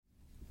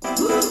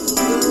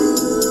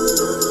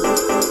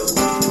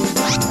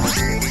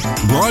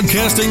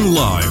Broadcasting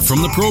live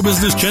from the Pro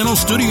Business Channel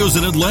studios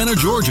in Atlanta,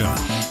 Georgia.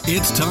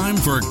 It's time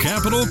for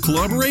Capital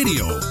Club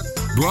Radio.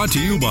 Brought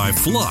to you by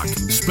Flock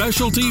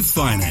Specialty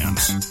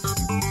Finance.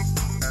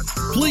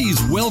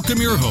 Please welcome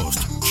your host,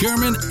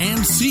 Chairman and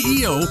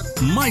CEO,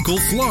 Michael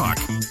Flock.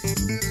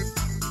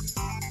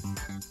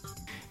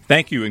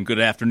 Thank you and good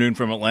afternoon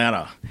from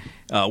Atlanta.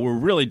 We're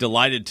really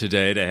delighted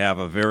today to have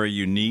a very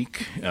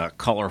unique,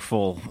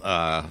 colorful,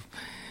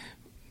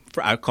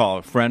 I call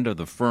it friend of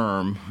the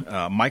firm,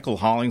 Michael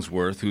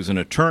Hollingsworth, who's an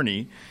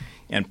attorney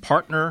and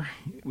partner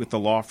with the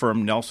law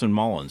firm Nelson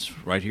Mullins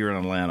right here in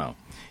Atlanta.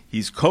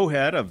 He's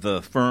co-head of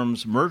the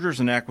firm's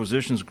Mergers and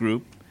Acquisitions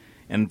Group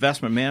and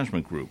Investment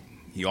Management Group.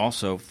 He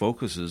also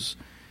focuses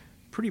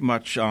pretty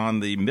much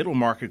on the middle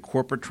market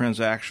corporate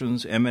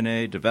transactions,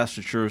 M&A,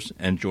 divestitures,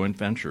 and joint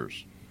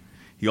ventures.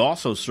 He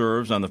also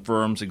serves on the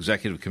firm's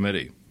executive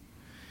committee.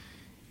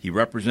 He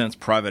represents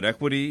private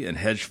equity and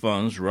hedge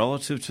funds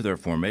relative to their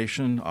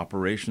formation,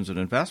 operations, and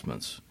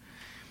investments.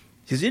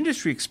 His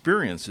industry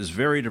experience is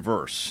very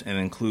diverse and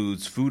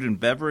includes food and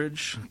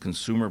beverage,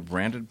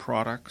 consumer-branded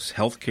products,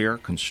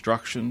 healthcare,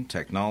 construction,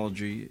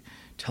 technology,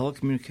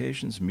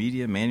 telecommunications,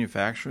 media,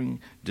 manufacturing,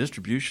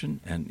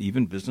 distribution, and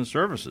even business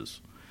services.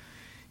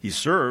 He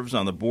serves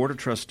on the Board of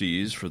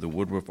Trustees for the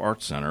Woodruff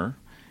Art Center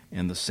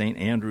and the St.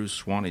 Andrews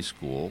Swanee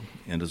School,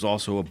 and is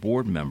also a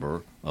board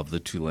member of the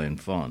Tulane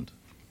Fund.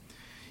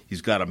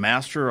 He's got a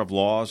Master of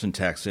Laws and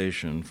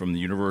Taxation from the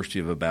University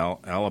of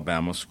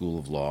Alabama School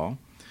of Law,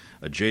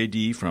 a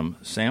J.D. from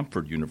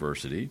Samford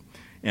University,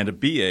 and a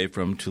B.A.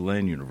 from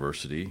Tulane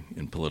University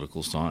in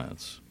Political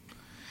Science.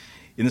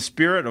 In the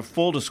spirit of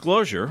full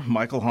disclosure,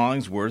 Michael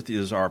Hollingsworth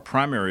is our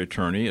primary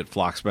attorney at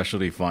Flock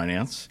Specialty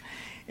Finance,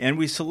 and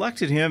we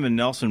selected him and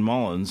Nelson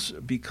Mullins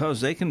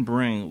because they can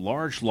bring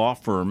large law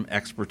firm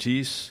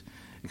expertise,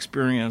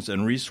 experience,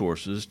 and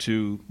resources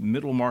to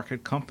middle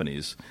market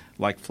companies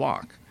like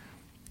Flock.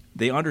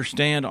 They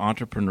understand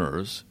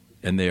entrepreneurs,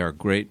 and they are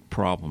great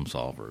problem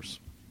solvers.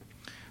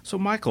 So,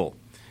 Michael,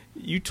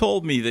 you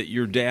told me that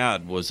your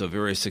dad was a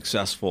very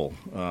successful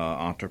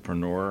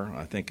entrepreneur,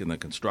 I think in the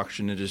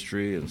construction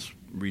industry and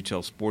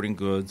retail sporting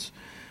goods.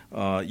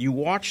 You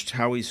watched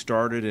how he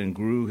started and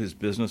grew his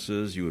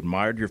businesses. You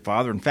admired your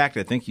father. In fact,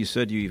 I think you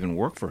said you even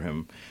worked for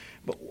him.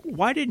 But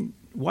why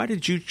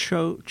did you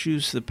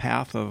choose the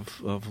path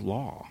of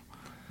law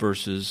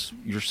versus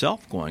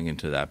yourself going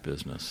into that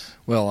business?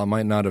 Well, I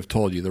might not have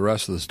told you the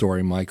rest of the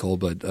story, Michael,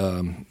 but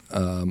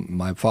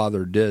my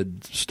father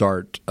did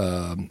start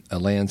a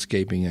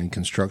landscaping and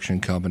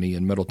construction company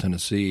in Middle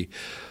Tennessee,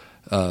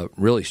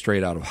 really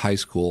straight out of high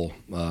school.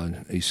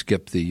 He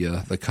skipped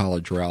the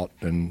college route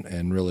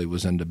and really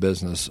was into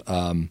business.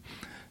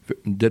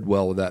 Did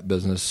well with that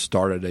business,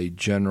 started a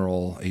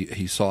general –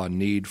 he saw a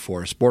need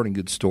for a sporting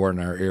goods store in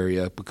our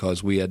area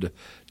because we had to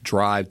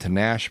drive to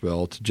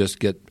Nashville to just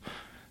get –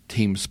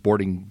 team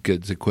sporting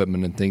goods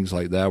equipment and things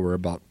like that. We're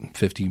about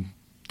 50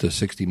 to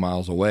 60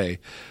 miles away.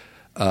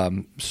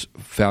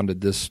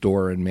 Founded this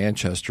store in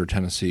Manchester,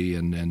 Tennessee,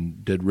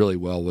 and did really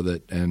well with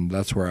it. And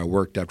that's where I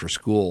worked after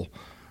school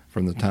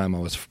from the time I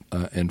was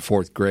in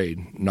fourth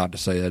grade. Not to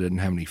say I didn't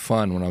have any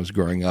fun when I was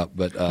growing up,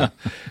 but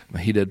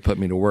he did put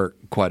me to work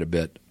quite a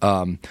bit.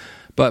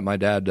 But my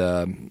dad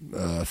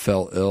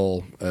fell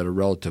ill at a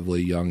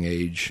relatively young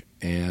age,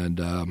 and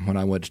when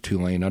I went to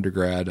Tulane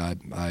undergrad,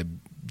 I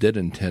did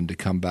intend to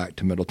come back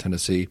to Middle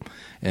Tennessee.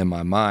 In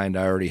my mind,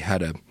 I already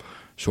had a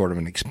sort of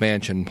an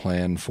expansion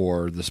plan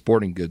for the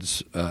sporting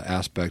goods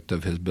aspect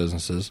of his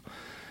businesses,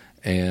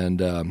 and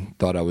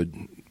thought I would,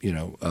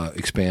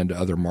 expand to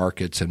other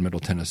markets in Middle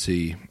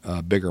Tennessee,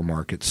 bigger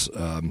markets.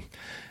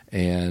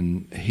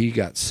 And he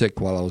got sick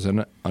while I was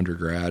in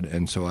undergrad,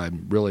 and so I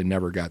really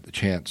never got the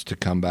chance to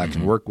come back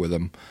and work with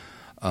him.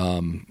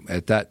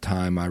 At that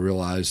time, I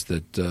realized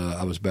that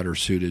I was better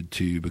suited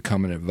to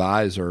become an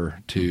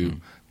advisor to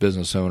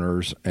business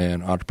owners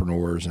and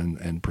entrepreneurs,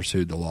 and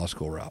pursued the law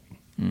school route.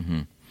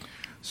 Mm-hmm.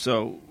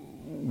 So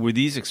were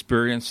these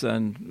experiences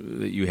then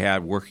that you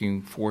had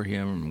working for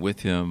him and with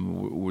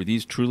him, were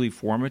these truly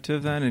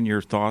formative then in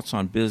your thoughts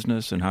on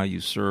business and how you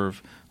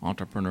serve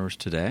entrepreneurs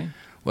today?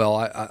 Well,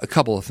 a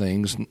couple of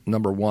things.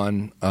 Number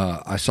one,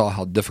 I saw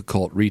how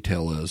difficult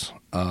retail is,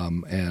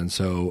 and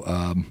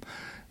so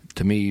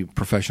to me,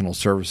 professional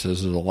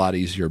services is a lot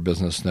easier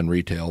business than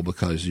retail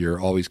because you're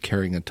always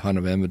carrying a ton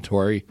of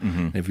inventory.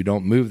 And if you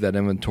don't move that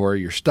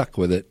inventory, you're stuck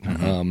with it.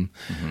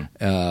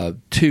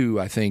 Two,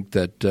 I think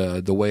that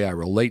the way I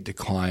relate to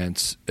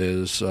clients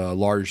is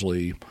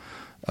largely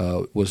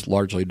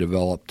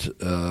developed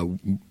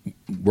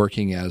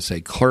working as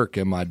a clerk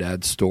in my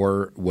dad's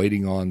store,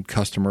 waiting on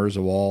customers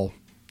of all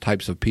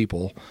types of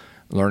people,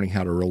 learning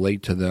how to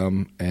relate to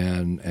them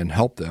and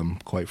help them,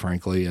 quite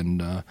frankly.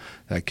 And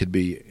that could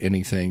be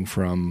anything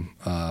from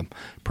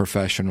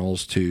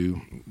professionals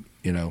to,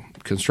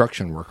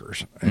 construction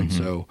workers. And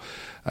so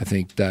I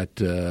think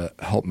that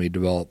helped me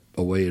develop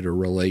a way to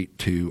relate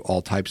to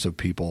all types of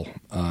people,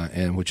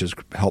 and which has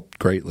helped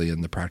greatly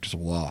in the practice of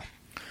law.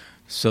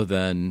 So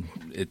then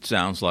it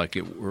sounds like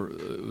it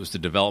was the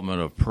development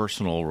of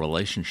personal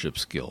relationship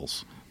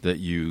skills that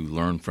you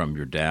learned from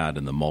your dad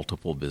and the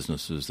multiple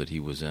businesses that he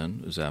was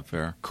in. Is that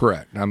fair?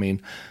 Correct. I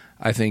mean,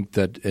 I think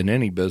that in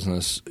any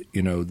business,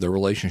 the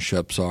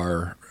relationships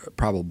are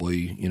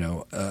probably,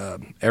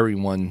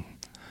 everyone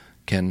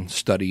can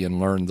study and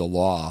learn the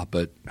law,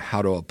 but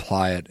how to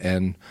apply it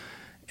and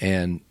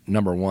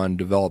number one,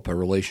 develop a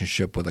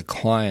relationship with a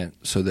client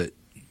so that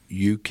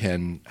you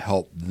can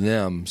help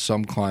them.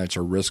 Some clients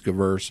are risk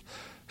averse,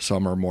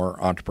 some are more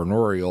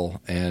entrepreneurial,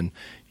 and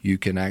you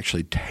can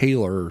actually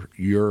tailor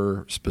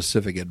your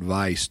specific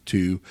advice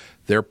to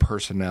their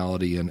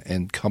personality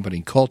and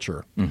company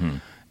culture. Mm-hmm.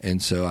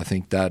 And so I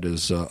think that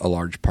is a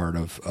large part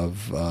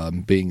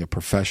of being a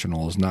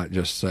professional, is not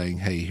just saying,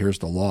 hey, here's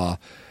the law,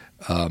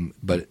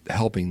 but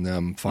helping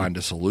them find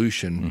a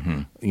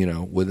solution,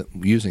 with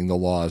using the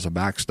law as a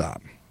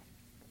backstop.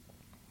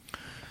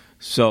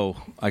 So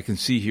I can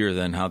see here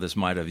then how this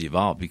might have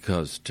evolved,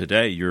 because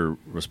today you're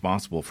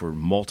responsible for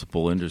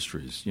multiple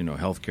industries,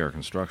 healthcare,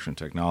 construction,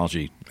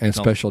 technology. And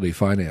specialty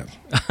finance.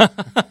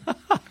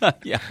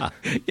 Yeah,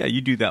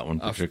 you do that one.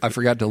 I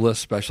forgot to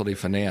list specialty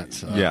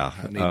finance. I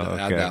need to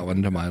add that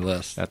one to my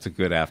list. That's a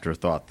good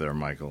afterthought there,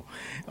 Michael.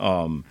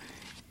 At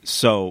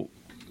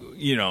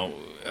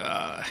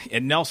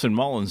Nelson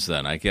Mullins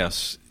then, I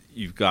guess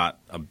you've got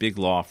a big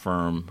law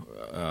firm,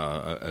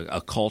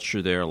 a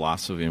culture there,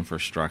 lots of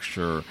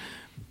infrastructure,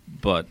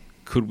 but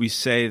could we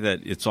say that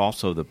it's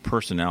also the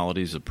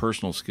personalities, the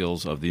personal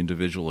skills of the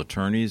individual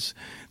attorneys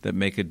that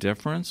make a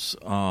difference?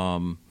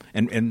 And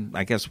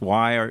I guess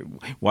why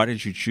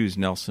did you choose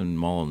Nelson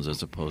Mullins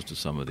as opposed to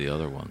some of the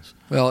other ones?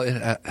 Well,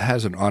 it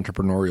has an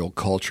entrepreneurial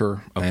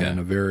culture and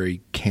a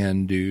very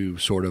can-do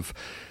sort of.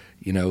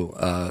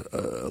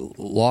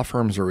 Law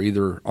firms are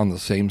either on the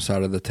same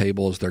side of the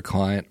table as their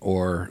client,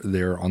 or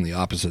they're on the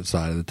opposite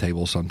side of the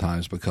table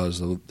sometimes,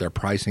 because of their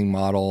pricing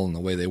model and the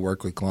way they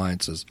work with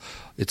clients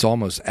it's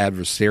almost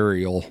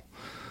adversarial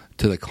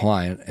to the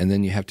client, and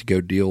then you have to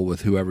go deal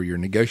with whoever you're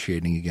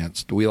negotiating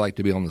against. We like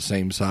to be on the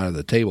same side of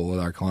the table with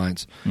our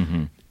clients,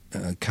 kind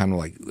of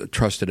like a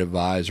trusted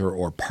advisor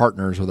or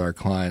partners with our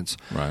clients.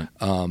 Right.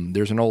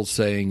 There's an old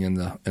saying in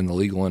the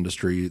legal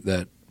industry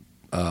that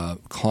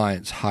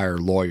clients hire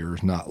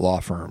lawyers, not law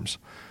firms.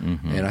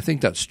 Mm-hmm. And I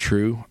think that's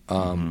true.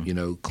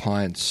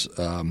 Clients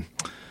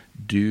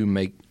do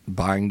make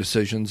buying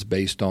decisions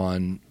based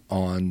on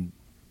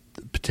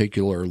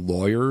particular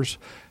lawyers.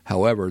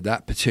 However,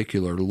 that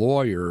particular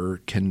lawyer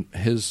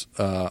his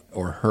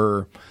or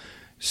her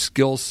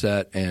skill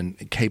set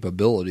and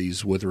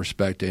capabilities with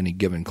respect to any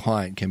given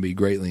client can be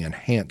greatly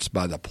enhanced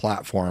by the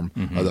platform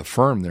of the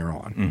firm they're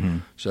on. Mm-hmm.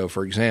 So,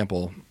 for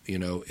example,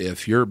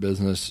 if your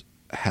business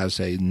has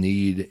a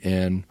need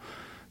in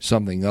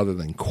something other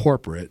than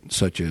corporate,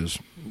 such as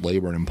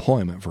labor and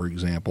employment, for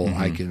example,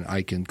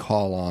 I can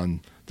call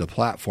on the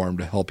platform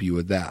to help you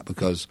with that,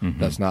 because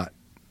that's not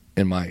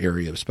in my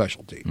area of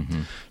specialty.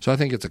 Mm-hmm. So I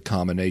think it's a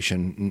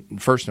combination.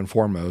 First and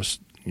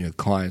foremost,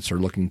 clients are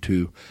looking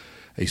to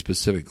a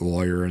specific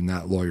lawyer and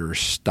that lawyer's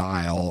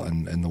style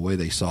and the way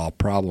they solve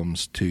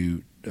problems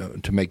to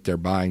make their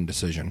buying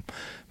decision.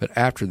 But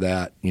after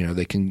that,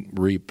 they can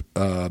reap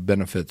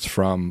benefits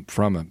from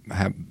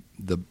it,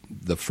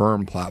 the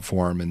firm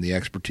platform and the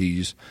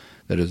expertise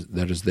that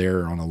is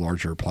there on a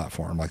larger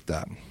platform like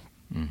that.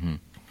 Mm-hmm.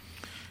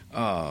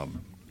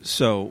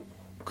 So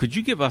could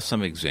you give us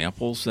some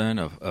examples then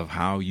of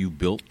how you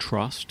built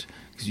trust?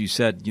 Because you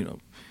said,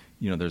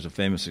 there's a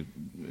famous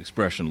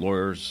expression,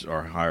 lawyers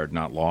are hired,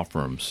 not law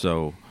firms.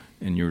 So,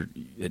 and you're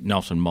at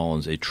Nelson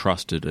Mullins, a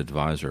trusted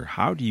advisor.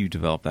 How do you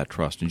develop that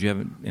trust? And do you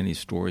have any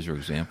stories or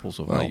examples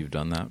of how you've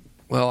done that?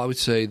 Well, I would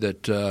say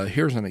that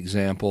here's an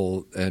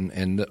example,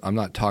 and I'm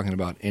not talking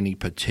about any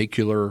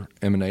particular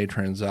M&A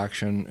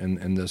transaction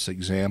in this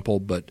example,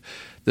 but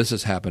this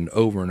has happened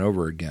over and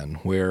over again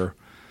where,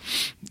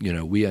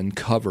 we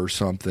uncover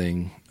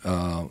something.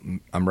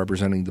 I'm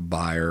representing the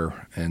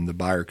buyer, and the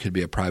buyer could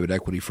be a private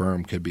equity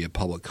firm, could be a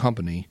public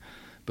company,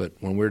 but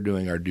when we're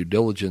doing our due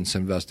diligence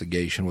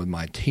investigation with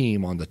my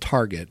team on the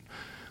target,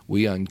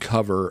 we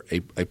uncover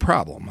a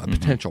problem, a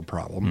potential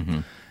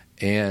problem,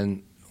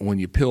 and when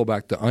you peel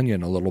back the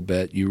onion a little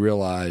bit, you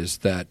realize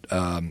that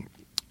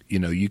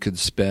you could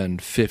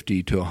spend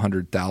 $50,000 to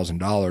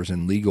 $100,000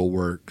 in legal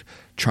work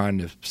trying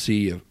to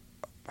see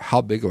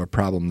how big of a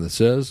problem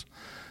this is.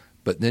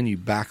 But then you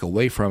back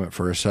away from it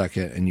for a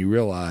second, and you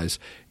realize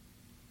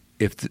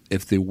if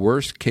the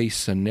worst case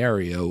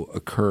scenario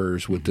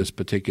occurs with this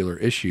particular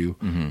issue,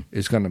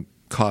 it's going to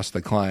cost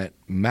the client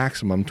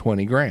maximum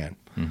 $20,000.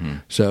 Mm-hmm.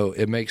 So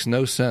it makes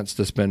no sense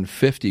to spend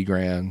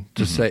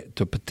 $50,000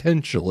 to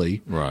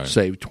potentially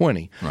save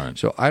 $20,000. Right.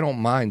 So I don't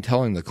mind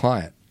telling the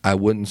client I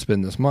wouldn't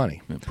spend this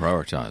money.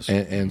 Prioritize.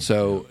 And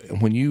so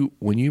when you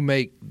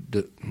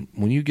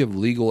give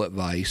legal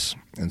advice,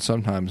 and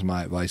sometimes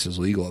my advice is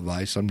legal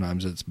advice,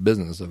 sometimes it's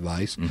business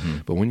advice,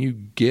 but when you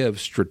give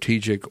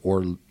strategic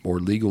or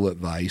legal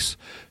advice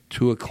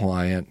to a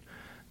client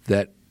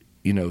that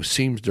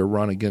seems to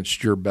run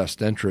against your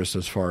best interest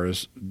as far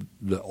as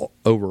the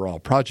overall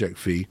project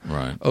fee,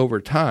 right,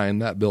 over time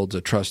that builds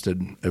a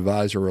trusted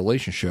advisor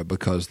relationship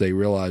because they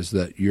realize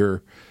that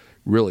you're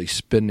really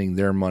spending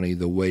their money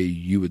the way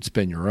you would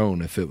spend your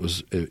own if it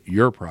was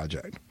your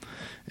project.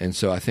 And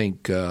so I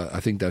think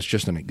that's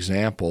just an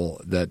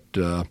example that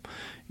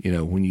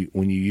when you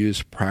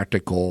use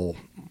practical,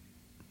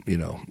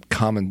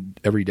 common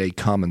everyday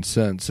common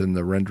sense in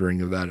the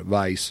rendering of that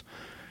advice,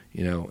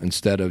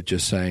 instead of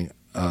just saying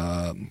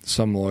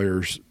some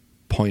lawyers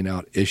point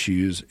out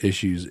issues,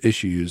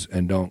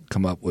 and don't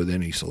come up with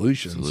any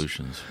solutions.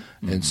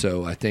 Mm-hmm. And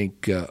so I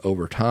think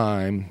over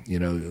time,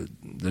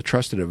 the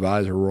trusted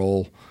advisor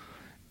role,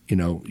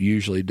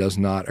 usually does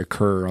not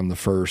occur on the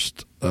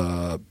first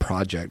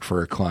project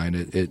for a client.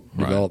 It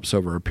right. develops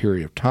over a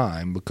period of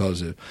time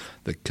because of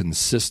the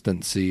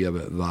consistency of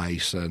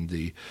advice and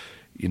the,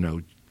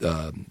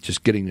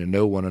 just getting to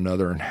know one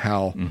another and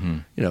how, mm-hmm.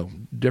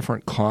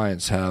 Different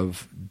clients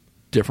have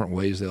different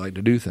ways they like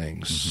to do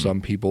things. Mm-hmm.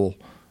 Some people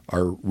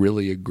are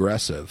really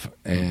aggressive,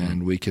 and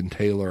mm-hmm. we can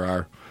tailor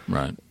our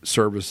right.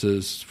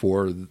 services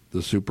for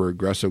the super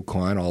aggressive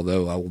client,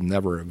 although I will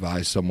never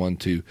advise someone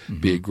to mm-hmm.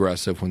 be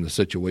aggressive when the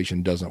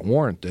situation doesn't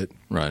warrant it.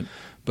 Right.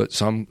 But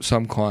some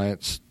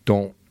clients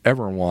don't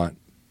ever want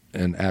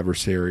an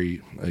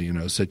adversary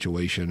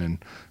situation,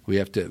 and we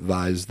have to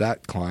advise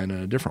that client in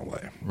a different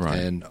way. Right.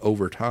 And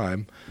over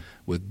time,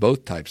 with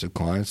both types of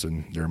clients,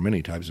 and there are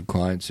many types of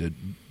clients, it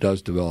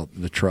does develop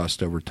the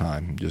trust over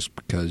time just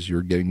because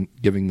you're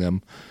giving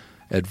them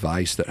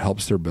advice that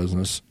helps their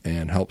business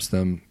and helps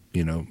them,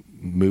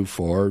 move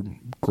forward,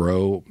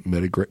 grow,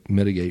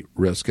 mitigate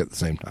risk at the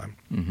same time.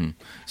 Mm-hmm.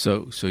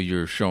 So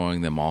you're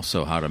showing them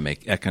also how to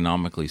make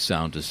economically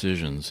sound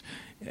decisions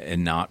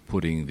and not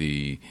putting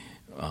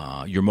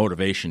your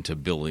motivation to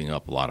building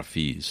up a lot of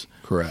fees.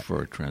 Correct.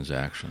 For a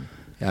transaction.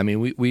 I mean,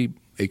 we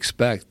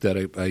expect that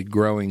a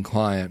growing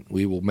client,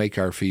 we will make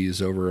our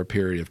fees over a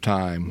period of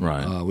time.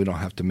 Right. We don't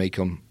have to make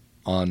them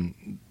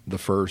on the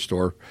first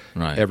or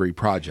right. every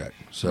project.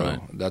 So right.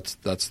 that's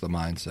the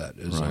mindset,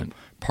 is right. a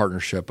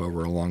partnership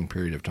over a long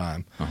period of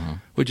time, uh-huh.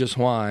 which is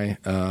why,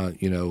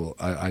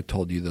 I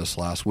told you this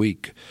last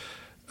week,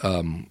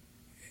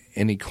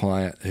 any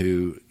client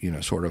who,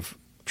 sort of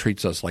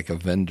treats us like a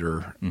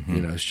vendor,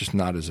 mm-hmm. It's just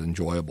not as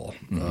enjoyable.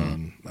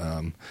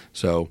 Mm-hmm.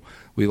 So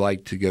we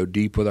like to go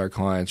deep with our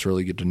clients,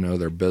 really get to know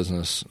their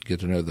business, get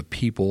to know the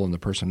people and the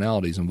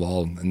personalities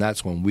involved, and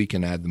that's when we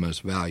can add the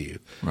most value.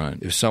 Right.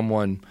 If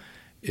someone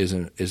is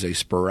a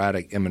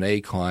sporadic M&A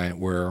client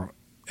where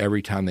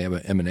every time they have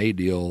an M&A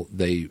deal,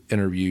 they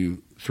interview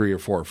 3 or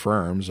 4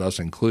 firms, us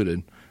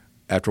included,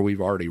 after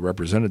we've already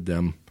represented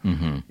them,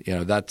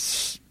 mm-hmm.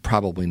 That's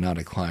probably not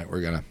a client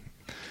we're going to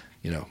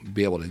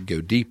be able to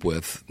go deep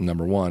with,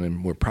 number one,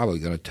 and we're probably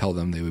going to tell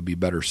them they would be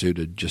better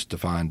suited just to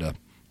find a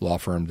law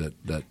firm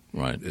that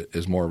right.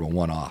 is more of a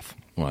one-off.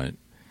 Right.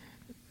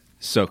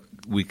 So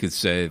we could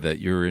say that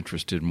you're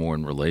interested more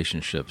in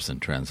relationships than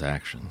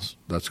transactions.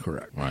 That's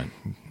correct. Right.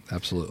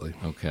 Absolutely.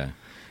 Okay.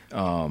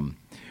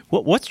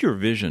 What's your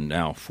vision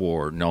now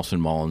for Nelson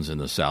Mullins in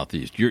the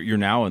Southeast? You're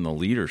now in the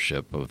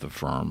leadership of the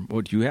firm.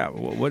 What do you have?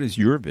 What is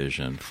your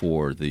vision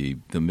for the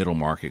middle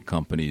market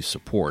company's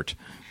support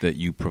that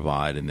you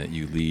provide and that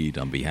you lead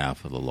on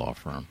behalf of the law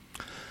firm?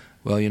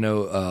 Well,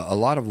 a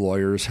lot of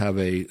lawyers have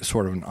a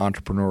sort of an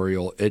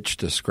entrepreneurial itch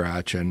to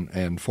scratch,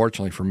 and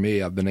fortunately for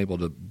me, I've been able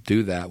to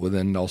do that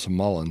within Nelson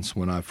Mullins.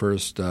 When I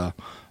first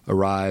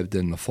arrived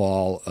in the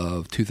fall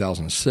of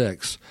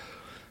 2006,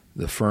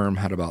 the firm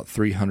had about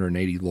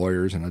 380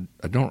 lawyers, and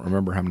I don't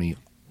remember how many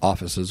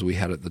offices we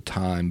had at the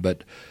time,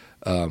 but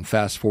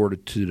fast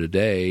forward to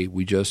today,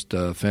 we just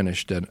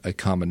finished a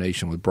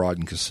combination with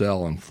Broad &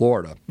 Cassell in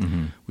Florida,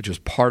 mm-hmm. which is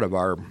part of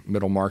our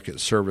middle market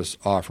service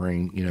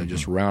offering, mm-hmm.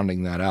 just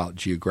rounding that out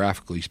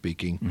geographically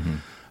speaking.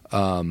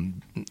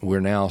 Mm-hmm. We're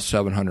now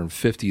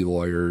 750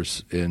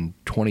 lawyers in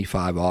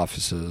 25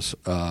 offices.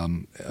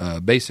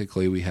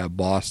 Basically, we have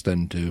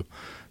Boston to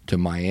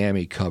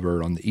Miami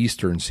covered on the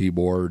eastern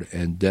seaboard,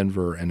 and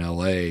Denver and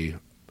L.A.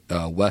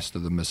 West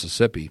of the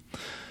Mississippi.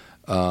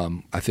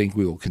 I think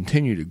we will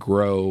continue to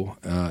grow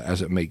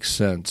as it makes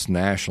sense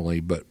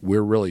nationally, but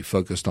we're really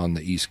focused on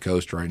the East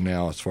Coast right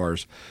now. As far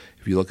as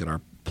if you look at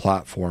our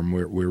platform,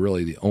 we're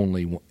really the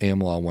only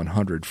AmLaw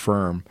 100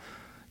 firm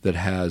that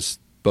has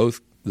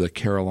both the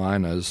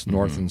Carolinas, mm-hmm.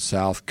 north and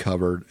south,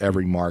 covered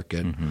every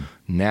market. Mm-hmm.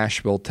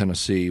 Nashville,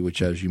 Tennessee,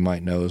 which, as you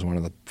might know, is one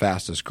of the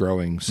fastest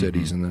growing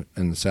cities mm-hmm.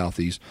 in the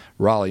Southeast.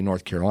 Raleigh,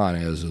 North Carolina,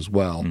 is as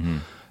well.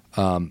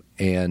 Mm-hmm.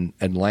 And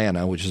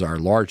Atlanta, which is our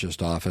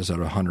largest office at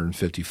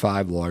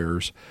 155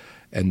 lawyers.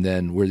 And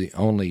then we're the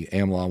only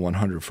AmLaw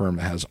 100 firm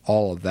that has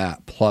all of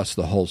that, plus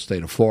the whole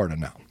state of Florida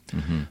now.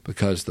 Mm-hmm.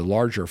 Because the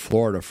larger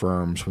Florida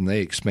firms, when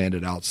they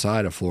expanded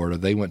outside of Florida,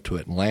 they went to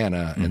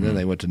Atlanta and mm-hmm. then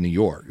they went to New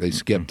York. They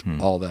skipped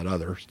mm-hmm. all that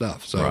other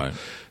stuff. So, right.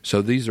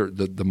 so these are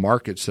the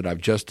markets that I've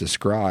just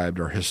described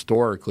are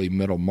historically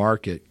middle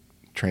market,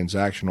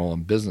 transactional,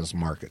 and business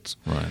markets.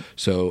 Right.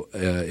 So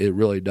it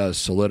really does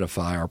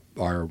solidify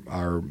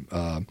our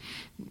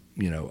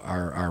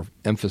our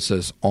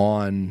emphasis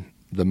on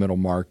the middle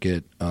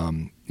market.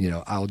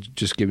 I'll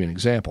just give you an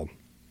example.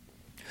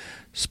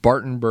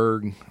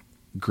 Spartanburg,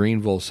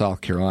 Greenville,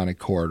 South Carolina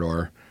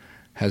corridor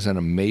has an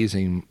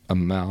amazing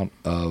amount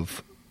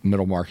of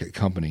middle market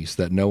companies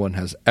that no one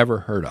has ever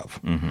heard of,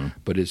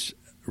 but it's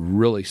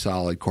really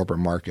solid corporate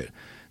market.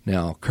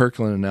 Now,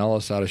 Kirkland and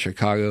Ellis out of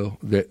Chicago,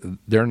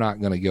 they're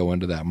not going to go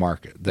into that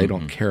market. They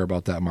don't care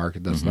about that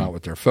market. That's not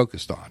what they're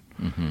focused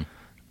on.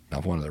 Now,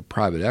 if one of their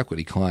private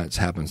equity clients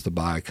happens to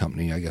buy a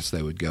company, I guess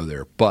they would go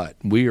there. But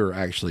we are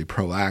actually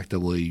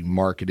proactively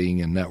marketing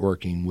and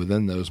networking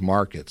within those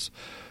markets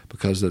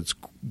because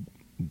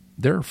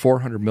there are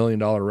 $400 million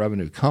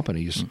revenue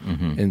companies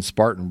in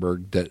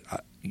Spartanburg that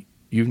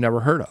you've never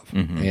heard of.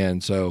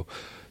 And so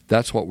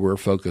that's what we're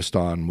focused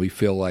on. We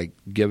feel like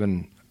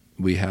given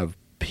we have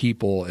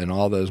people in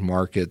all those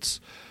markets,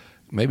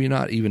 maybe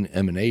not even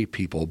M&A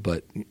people,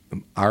 but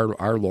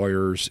our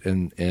lawyers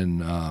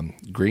in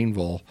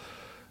Greenville,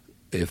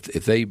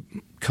 if they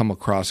come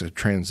across a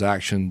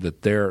transaction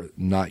that they're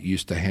not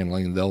used to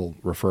handling, they'll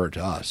refer it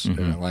to us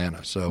in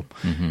Atlanta. So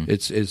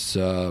it's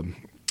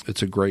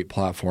a great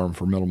platform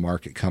for middle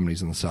market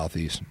companies in the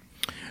Southeast.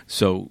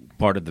 So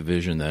part of the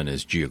vision then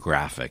is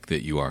geographic,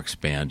 that you are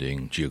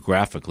expanding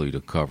geographically to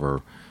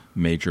cover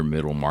major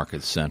middle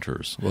market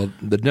centers. Well,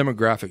 the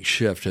demographic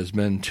shift has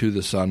been to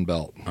the Sun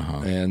Belt.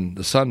 And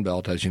the Sun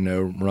Belt, as you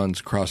know,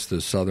 runs across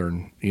the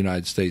southern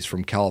United States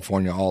from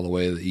California all the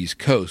way to the East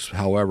Coast.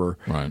 However,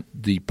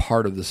 the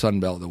part of the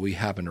Sun Belt that we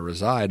happen to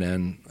reside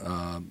in,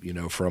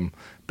 from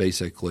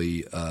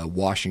basically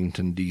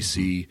Washington,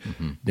 D.C.,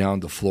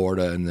 down to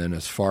Florida, and then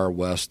as far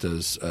west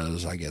as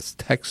I guess,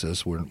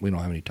 Texas. We don't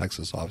have any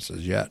Texas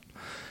offices yet.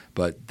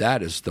 But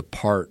that is the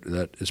part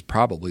that is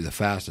probably the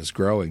fastest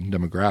growing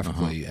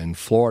demographically. And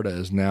Florida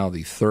is now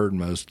the third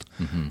most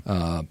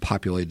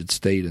populated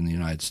state in the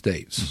United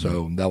States.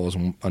 So that was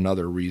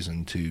another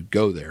reason to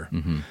go there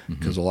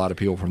because a lot of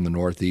people from the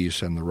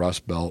Northeast and the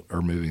Rust Belt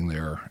are moving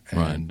there.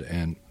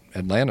 And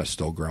Atlanta's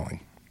still growing.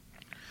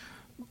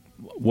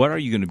 What are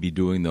you going to be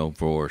doing, though,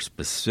 for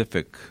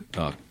specific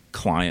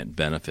client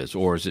benefits?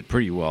 Or is it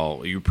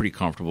you're pretty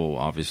comfortable,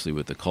 obviously,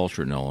 with the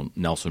culture,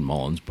 Nelson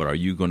Mullins, but are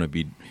you going to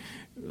be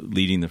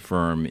leading the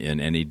firm in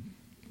any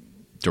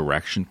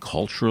direction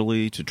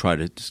culturally to try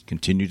to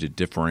continue to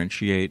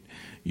differentiate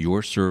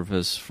your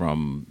service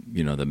from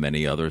the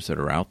many others that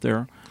are out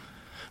there?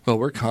 Well,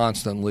 we're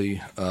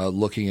constantly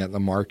looking at the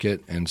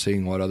market and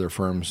seeing what other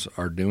firms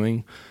are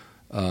doing.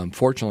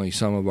 Fortunately,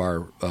 some of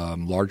our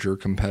larger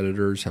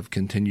competitors have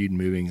continued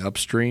moving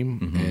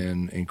upstream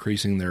and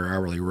increasing their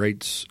hourly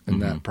rates in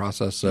that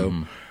process.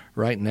 So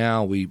right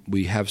now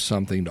we have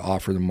something to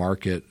offer the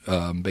market,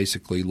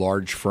 basically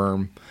large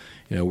firm.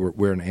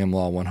 We're an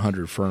AmLaw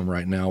 100 firm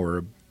right now.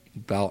 We're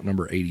about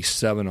number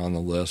 87 on the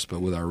list, but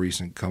with our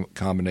recent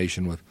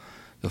combination with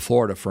the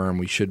Florida firm,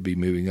 we should be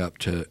moving up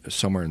to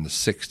somewhere in the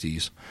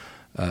 60s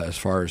as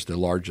far as the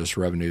largest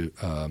revenue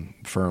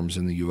firms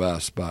in the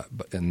U.S.,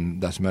 and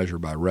that's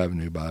measured by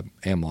revenue by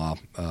AmLaw,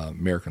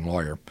 American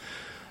Lawyer.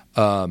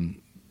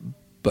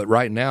 But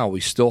right now,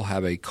 we still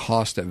have a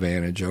cost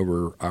advantage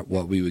over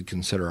what we would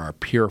consider our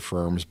peer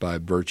firms by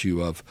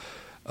virtue of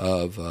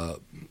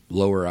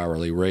lower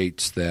hourly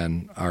rates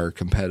than our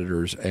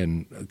competitors,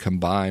 and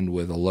combined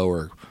with a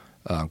lower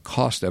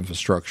cost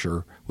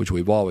infrastructure, which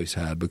we've always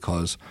had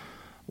because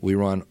we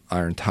run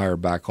our entire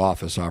back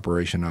office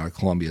operation out of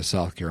Columbia,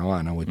 South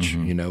Carolina, which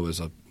is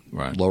a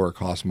lower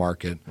cost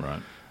market.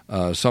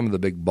 Some of the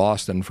big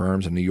Boston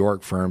firms and New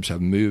York firms have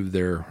moved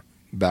their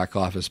back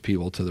office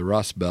people to the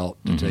Rust Belt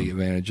to take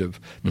advantage of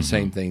the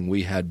same thing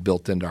we had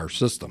built into our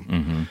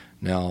system.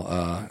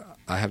 Now,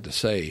 I have to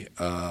say,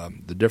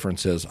 the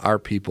difference is our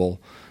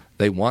people,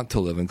 they want to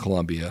live in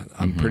Columbia.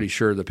 I'm pretty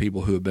sure the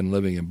people who have been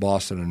living in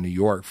Boston and New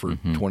York for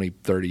 20,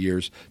 30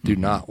 years do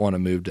not want to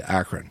move to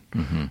Akron.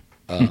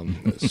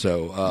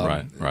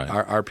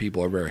 Our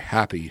people are very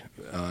happy,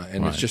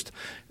 and it's just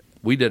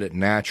we did it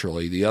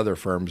naturally. The other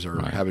firms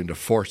are having to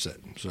force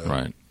it.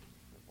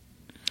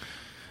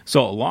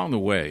 So along the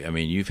way, I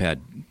mean, you've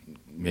had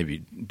maybe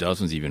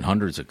dozens, even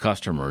hundreds of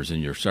customers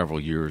in your several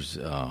years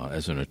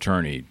as an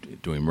attorney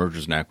doing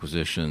mergers and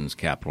acquisitions,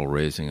 capital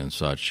raising and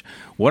such.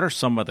 What are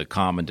some of the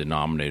common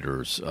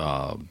denominators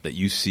that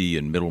you see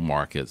in middle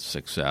market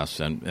success,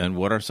 and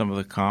what are some of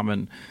the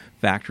common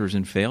factors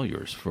and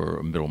failures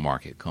for middle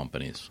market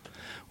companies?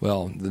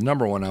 Well, the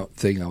number one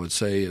thing I would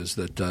say is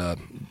that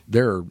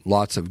there are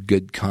lots of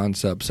good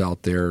concepts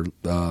out there,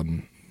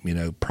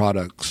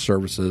 products,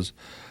 services,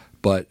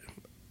 but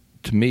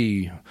to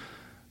me,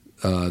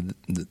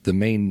 the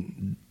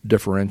main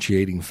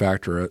differentiating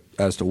factor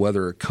as to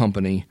whether a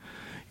company,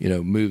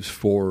 moves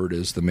forward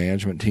is the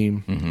management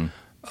team.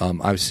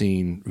 I've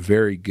seen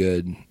very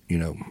good,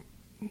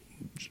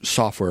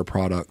 software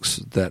products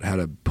that had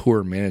a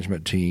poor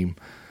management team.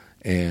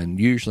 And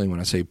usually when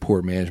I say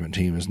poor management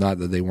team, it's not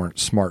that they weren't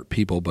smart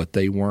people, but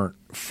they weren't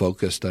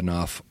focused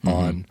enough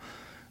on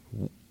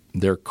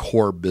their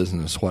core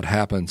business. What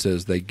happens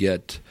is they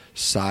get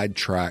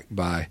sidetracked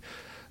by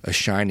a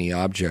shiny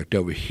object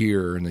over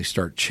here, and they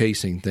start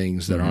chasing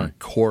things that aren't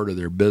core to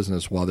their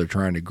business while they're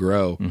trying to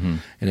grow,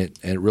 and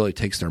it really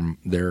takes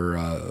their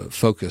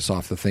focus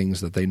off the things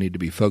that they need to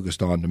be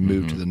focused on to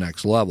move to the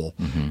next level.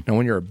 Now,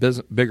 when you're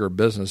a bigger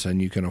business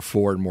and you can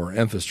afford more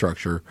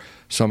infrastructure,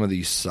 some of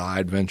these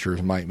side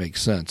ventures might make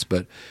sense.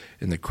 But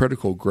in the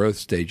critical growth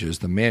stages,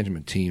 the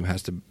management team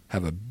has to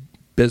have a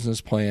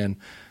business plan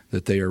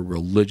that they are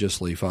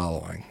religiously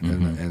following,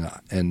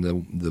 and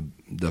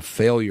the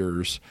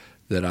failures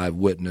that I've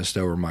witnessed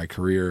over my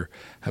career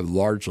have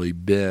largely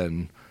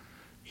been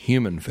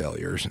human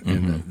failures,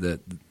 and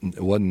that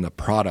it wasn't the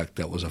product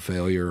that was a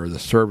failure or the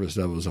service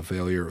that was a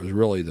failure. It was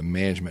really the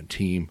management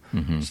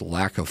team's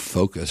lack of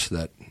focus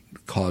that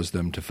caused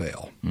them to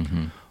fail,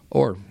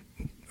 or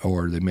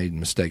they made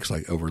mistakes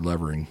like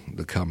over-levering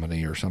the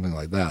company or something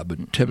like that.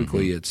 But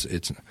typically, it's.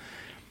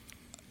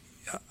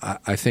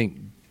 I think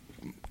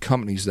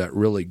companies that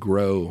really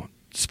grow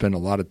spend a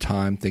lot of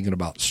time thinking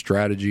about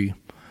strategy,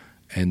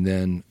 and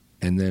then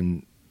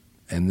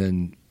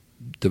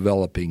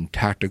developing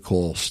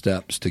tactical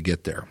steps to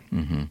get there.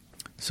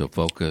 So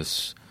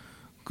focus,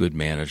 good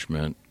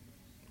management,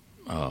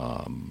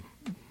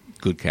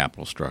 good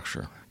capital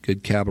structure.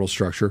 Good capital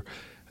structure.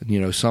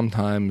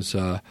 Sometimes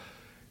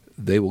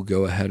they will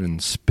go ahead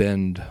and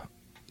spend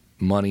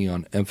money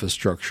on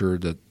infrastructure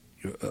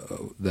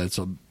that's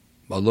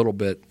a little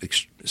bit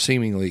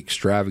seemingly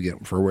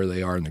extravagant for where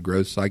they are in the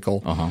growth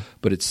cycle,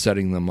 but it's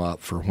setting them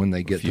up for when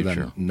they get to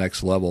that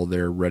next level,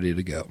 they're ready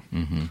to go.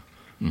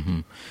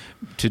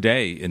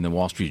 Today in the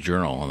Wall Street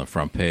Journal on the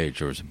front page,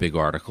 there was a big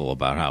article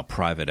about how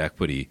private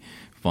equity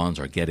funds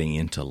are getting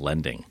into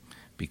lending,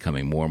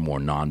 becoming more and more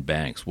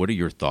non-banks. What are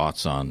your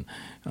thoughts on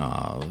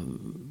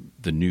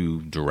the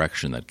new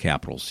direction that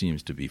capital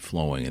seems to be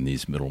flowing in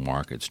these middle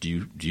markets?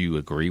 Do you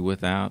agree with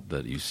that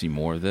you see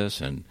more of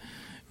this? And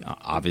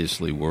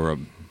obviously, we're a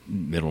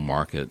middle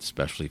market,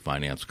 specialty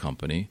finance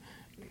company,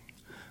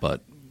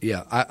 but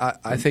yeah,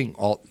 I think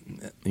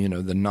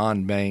the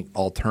non-bank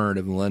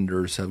alternative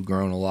lenders have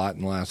grown a lot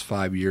in the last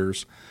 5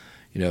 years.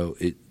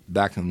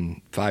 Back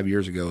in 5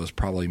 years ago, it was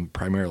probably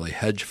primarily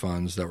hedge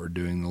funds that were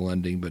doing the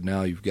lending, but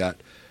now you've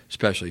got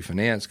specialty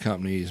finance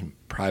companies,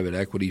 private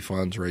equity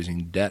funds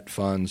raising debt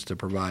funds to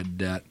provide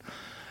debt.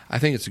 I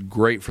think it's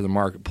great for the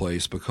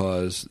marketplace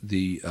because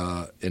the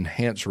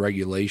enhanced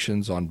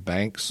regulations on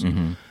banks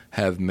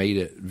have made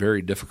it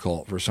very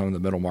difficult for some of the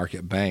middle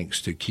market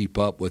banks to keep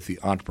up with the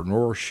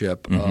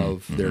entrepreneurship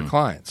of their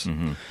clients.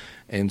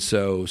 And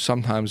so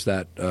sometimes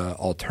that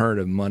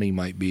alternative money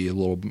might be a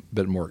little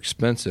bit more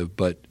expensive,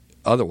 but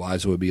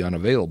otherwise it would be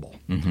unavailable.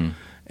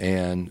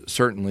 And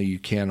certainly you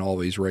can't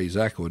always raise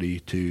equity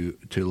to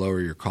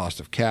lower your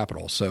cost of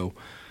capital. So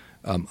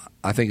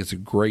I think it's a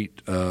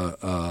great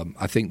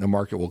I think the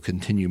market will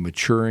continue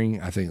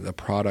maturing. I think the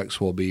products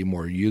will be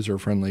more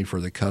user-friendly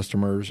for the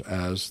customers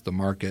as the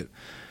market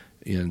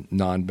in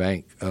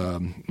non-bank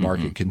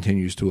market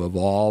continues to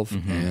evolve.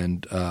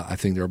 And I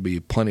think there will be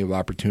plenty of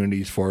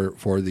opportunities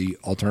for the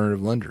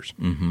alternative lenders.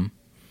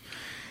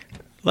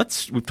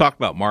 We've talked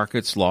about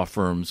markets, law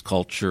firms,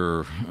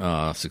 culture,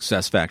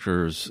 success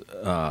factors,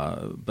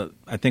 but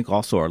I think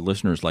also our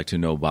listeners like to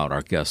know about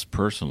our guests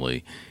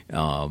personally.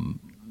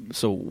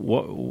 So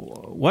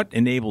what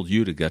enabled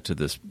you to get to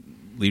this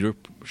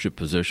leadership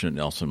position at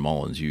Nelson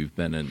Mullins? You've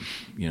been in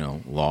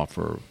law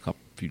for a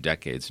few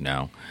decades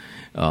now.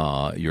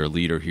 You're a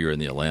leader here in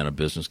the Atlanta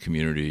business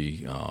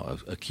community,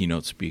 a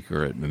keynote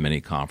speaker at many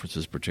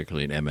conferences,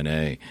 particularly in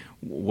M&A.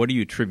 What do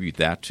you attribute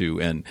that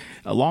to? And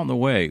along the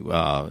way,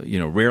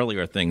 rarely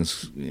are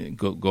things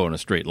go in a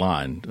straight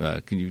line.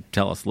 Can you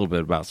tell us a little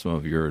bit about some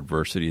of your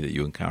adversity that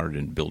you encountered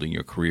in building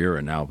your career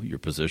and now your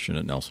position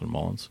at Nelson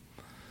Mullins?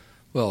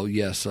 Well,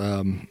 yes.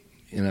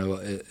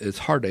 It's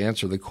hard to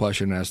answer the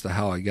question as to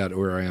how I got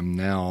where I am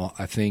now.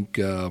 I think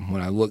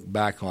when I look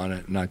back on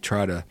it and I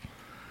try to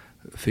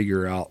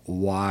figure out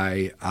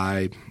why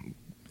I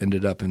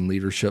ended up in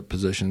leadership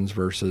positions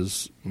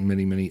versus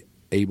many, many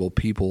able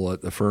people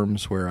at the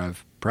firms where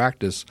I've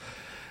practiced,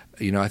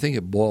 I think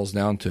it boils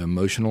down to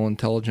emotional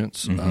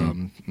intelligence.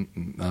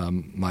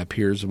 My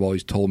peers have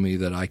always told me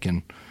that I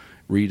can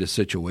read a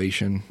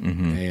situation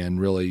and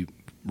really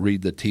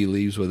read the tea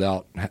leaves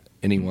without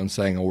anyone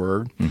saying a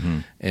word.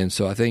 And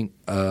so I think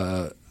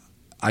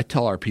I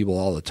tell our people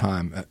all the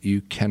time,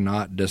 you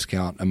cannot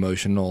discount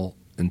emotional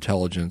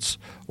intelligence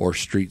or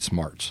street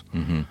smarts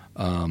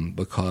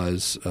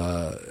because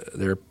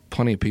there are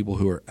plenty of people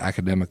who are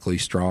academically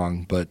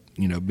strong, but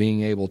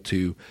being able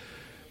to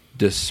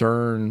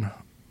discern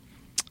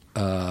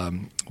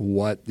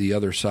what the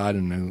other side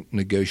in the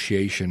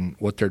negotiation,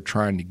 what they're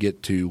trying to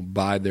get to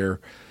by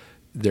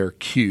their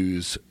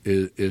cues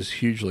is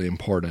hugely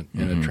important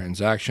in a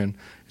transaction.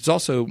 It's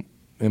also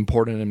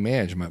important in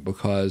management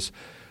because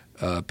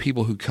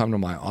people who come to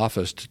my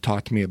office to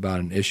talk to me about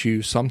an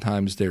issue,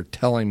 sometimes they're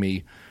telling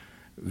me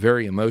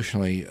very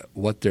emotionally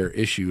what their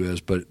issue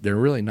is, but they're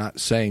really not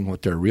saying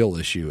what their real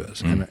issue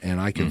is, and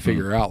I can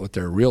figure out what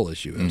their real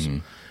issue is.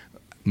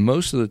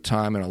 Most of the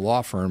time in a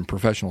law firm,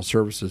 professional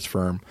services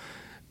firm,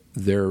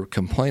 they're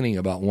complaining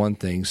about one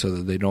thing so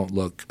that they don't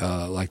look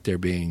like they're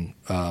being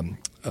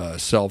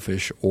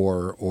selfish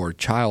or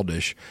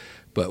childish.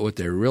 But what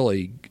they're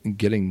really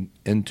getting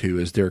into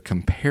is they're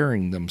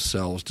comparing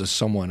themselves to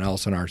someone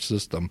else in our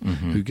system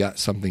who got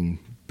something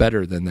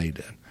better than they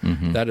did.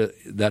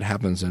 That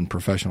happens in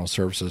professional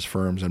services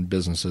firms and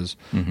businesses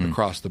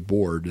across the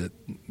board. That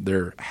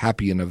they're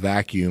happy in a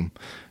vacuum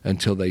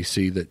until they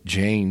see that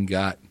Jane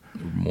got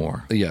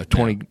more.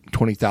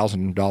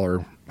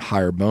 $20,000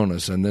 higher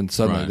bonus, and then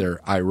suddenly they're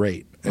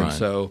irate. And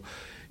so,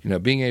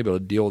 being able to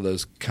deal with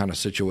those kind of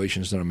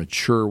situations in a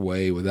mature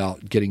way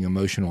without getting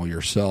emotional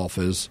yourself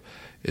is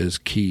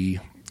key.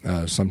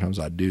 Sometimes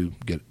I do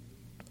get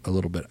a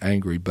little bit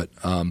angry, but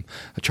I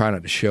try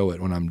not to show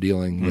it when I'm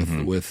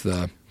dealing with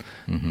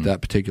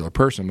that particular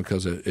person,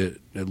 because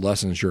it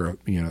lessens your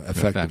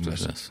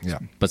effectiveness. Yeah.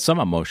 But some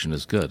emotion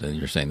is good, and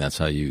you're saying that's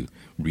how you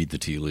read the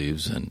tea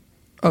leaves and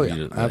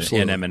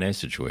absolutely. In M&A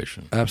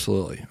situation.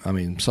 Absolutely. I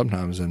mean,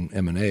 sometimes in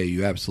M&A,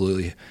 you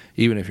absolutely,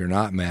 even if you're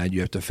not mad,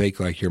 you have to fake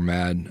like you're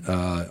mad,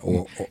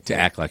 or to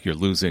act like you're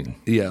losing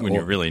when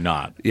you're really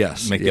not.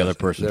 Yes, make the other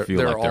person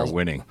feel like they're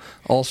winning.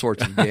 All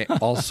sorts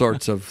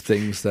of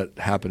things that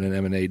happen in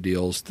M&A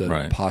deals,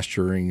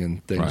 posturing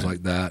and things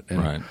like that.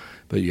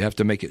 But you have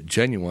to make it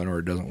genuine, or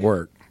it doesn't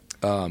work.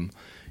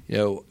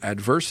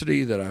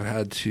 Adversity that I've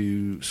had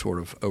to sort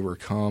of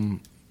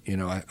overcome.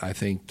 I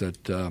think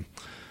that.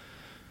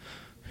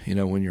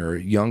 When you're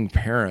a young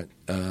parent,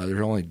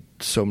 there's only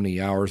so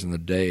many hours in the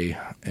day,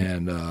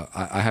 and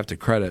I have to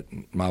credit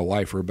my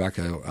wife,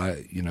 Rebecca.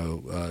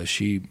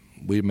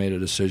 We made a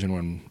decision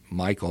when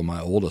Michael,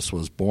 my oldest,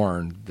 was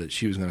born, that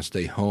she was going to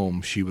stay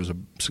home. She was a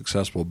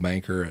successful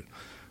banker at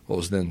what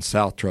was then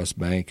South Trust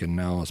Bank, and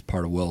now is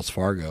part of Wells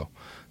Fargo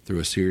through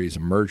a series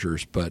of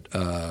mergers. But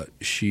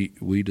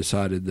we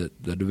decided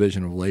that the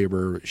division of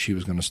labor, she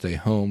was going to stay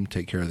home,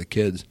 take care of the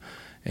kids,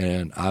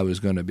 and I was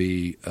going to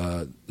be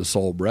the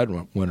sole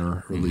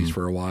breadwinner, or at least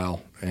for a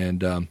while.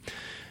 And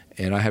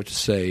I have to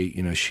say,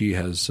 she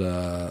has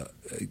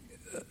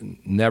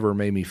never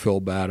made me feel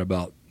bad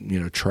about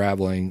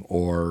traveling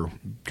or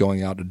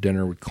going out to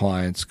dinner with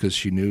clients, because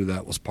she knew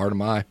that was part of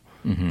my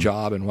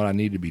job and what I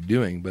needed to be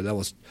doing. But that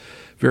was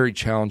very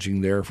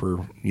challenging there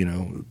for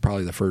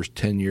probably the first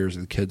 10 years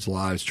of the kids'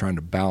 lives, trying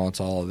to balance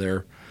all of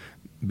their.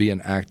 Be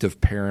an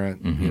active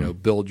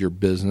parent, build your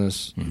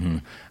business.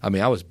 I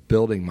mean, I was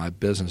building my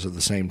business at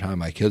the same time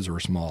my kids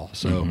were small.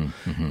 So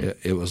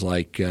it was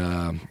like,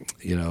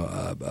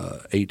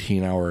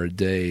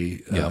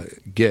 18-hour-a-day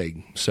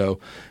gig. So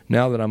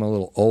now that I'm a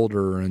little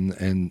older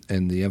and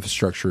the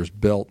infrastructure is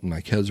built and my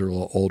kids are a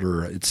little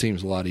older, it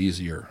seems a lot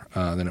easier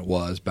than it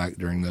was back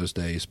during those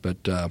days.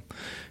 But, I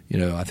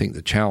think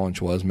the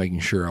challenge was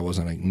making sure I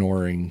wasn't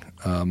ignoring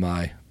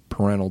my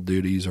parental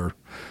duties or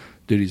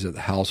duties of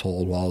the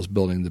household while I was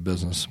building the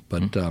business.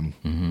 But,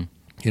 one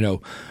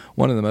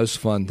of the most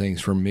fun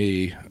things for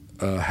me,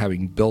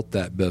 having built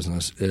that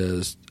business,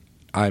 is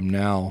I've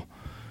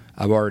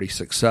already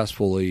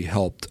successfully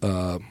helped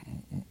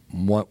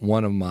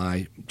one of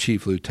my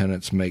chief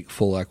lieutenants make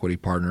full equity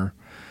partner,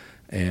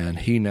 and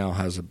he now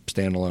has a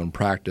standalone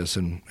practice.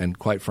 And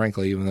quite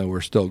frankly, even though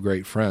we're still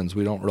great friends,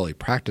 we don't really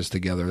practice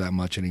together that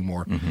much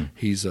anymore.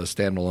 He's a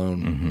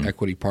standalone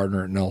equity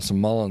partner at Nelson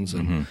Mullins,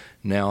 and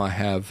now I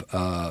have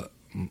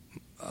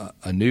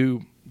a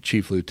new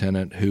chief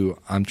lieutenant who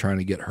I'm trying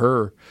to get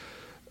her,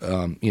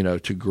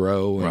 to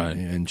grow.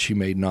 And she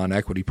made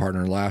non-equity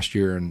partner last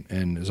year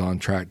and is on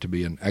track to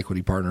be an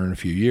equity partner in a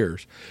few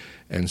years.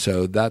 And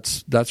so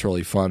that's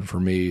really fun for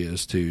me,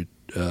 is to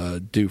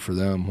do for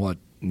them what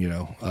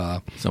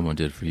someone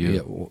did for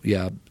you.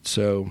 Yeah.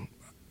 So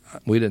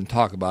we didn't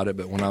talk about it,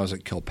 but when I was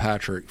at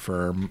Kilpatrick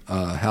firm,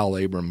 Hal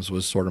Abrams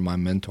was sort of my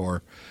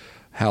mentor.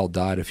 Hal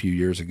died a few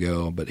years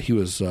ago, but he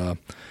was a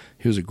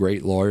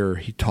great lawyer.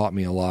 He taught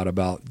me a lot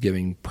about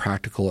giving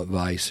practical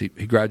advice. He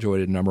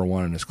graduated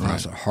 #1 in his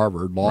class at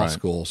Harvard Law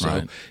School,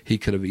 so he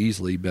could have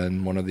easily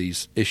been one of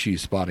these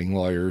issue-spotting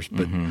lawyers,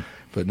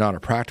 but not a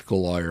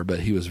practical lawyer.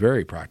 But he was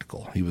very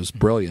practical. He was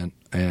brilliant,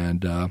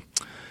 and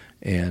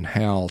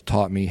Hal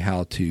taught me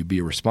how to be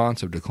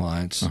responsive to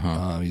clients.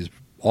 He's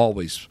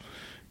always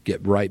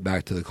get right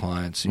back to the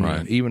clients.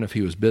 Even if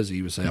he was busy,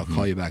 he would say, "I'll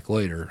call you back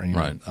later." And,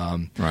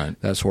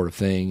 that sort of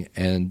thing.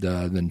 And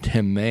then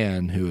Tim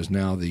Mann, who is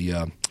now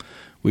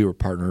we were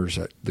partners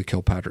at the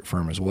Kilpatrick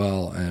firm as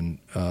well. And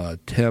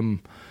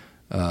Tim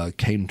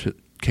came to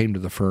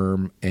the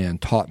firm and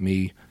taught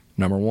me,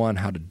 #1,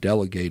 how to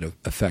delegate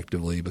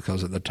effectively,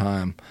 because at the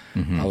time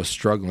I was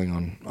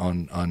struggling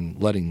on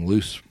letting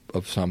loose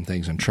of some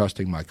things and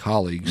trusting my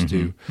colleagues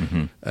to.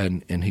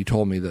 And he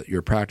told me that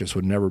your practice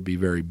would never be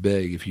very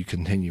big if you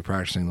continue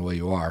practicing the way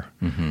you are.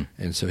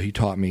 And so he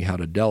taught me how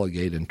to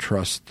delegate and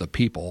trust the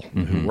people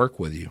who work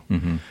with you.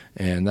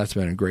 And that's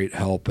been a great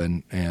help.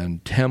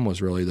 And Tim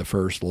was really the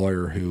first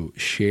lawyer who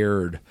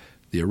shared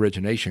the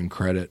origination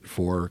credit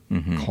for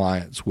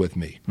clients with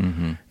me.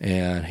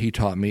 And he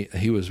taught me,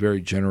 he was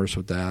very generous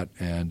with that.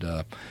 And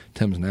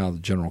Tim's now the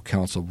general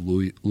counsel of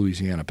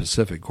Louisiana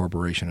Pacific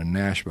Corporation in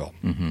Nashville.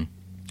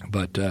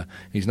 But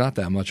he's not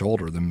that much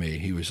older than me.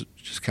 He was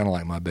just kind of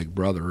like my big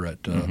brother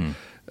at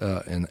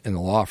in the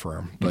law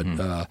firm.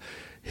 But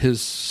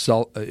his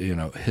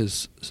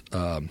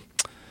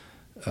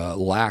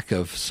lack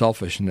of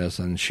selfishness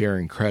and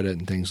sharing credit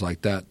and things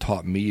like that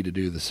taught me to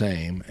do the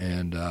same,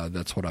 and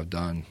that's what I've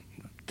done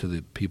to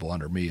the people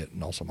under me at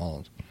Nelson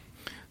Mullins.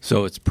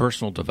 So it's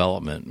personal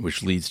development,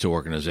 which leads to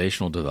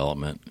organizational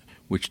development,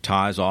 which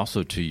ties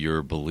also to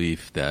your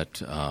belief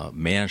that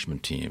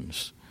management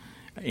teams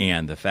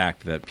and the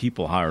fact that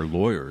people hire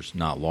lawyers,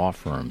 not law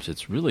firms.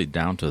 It's really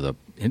down to the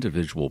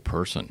individual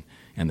person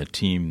and the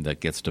team that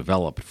gets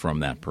developed from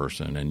that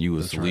person, and you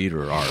as the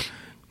leader are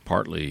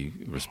partly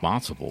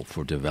responsible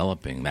for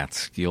developing that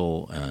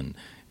skill. And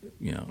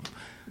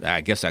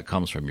I guess that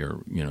comes from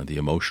your the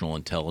emotional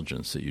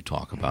intelligence that you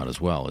talk about as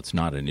well. It's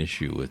not an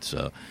issue. It's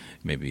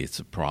maybe it's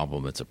a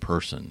problem. It's a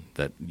person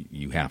that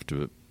you have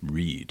to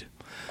read.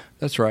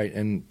 That's right.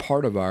 And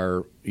part of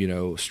our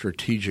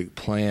strategic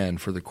plan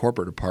for the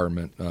corporate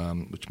department,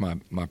 which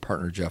my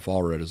partner Jeff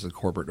Allred is the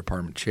corporate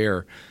department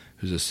chair,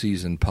 who's a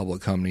seasoned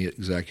public company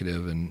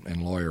executive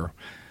and lawyer.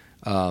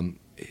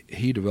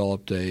 He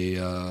developed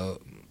a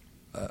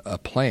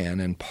plan,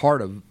 and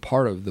part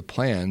of the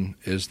plan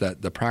is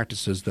that the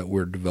practices that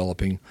we're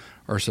developing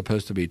are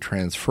supposed to be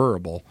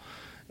transferable.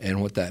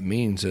 And what that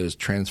means is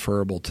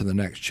transferable to the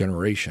next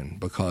generation.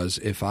 Because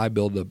if I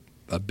build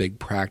a big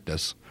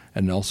practice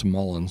at Nelson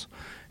Mullins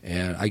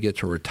and I get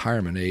to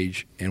retirement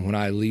age, and when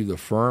I leave the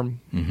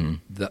firm,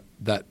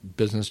 that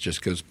business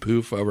just goes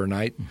poof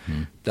overnight.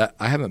 That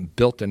I haven't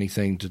built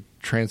anything to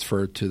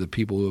transfer to the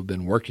people who have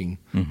been working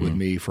with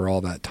me for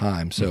all that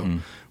time. So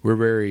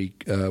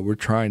we're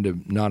trying to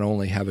not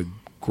only have a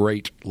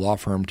great law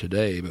firm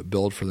today, but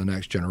build for the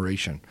next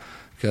generation,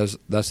 because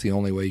that's the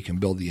only way you can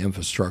build the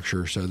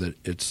infrastructure so that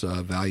it's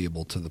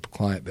valuable to the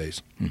client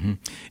base.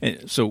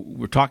 And so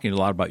we're talking a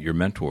lot about your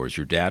mentors.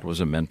 Your dad was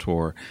a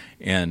mentor,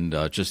 and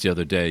just the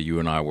other day you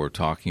and I were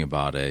talking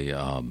about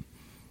a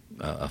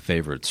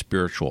favorite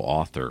spiritual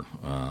author,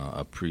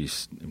 a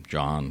priest,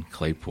 John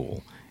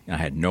Claypool. And I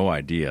had no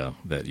idea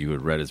that you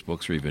had read his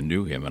books or even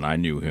knew him, and I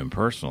knew him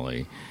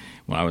personally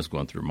when I was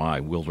going through my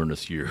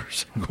wilderness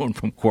years, going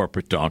from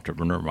corporate to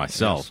entrepreneur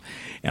myself.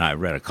 Yes. And I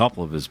read a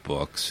couple of his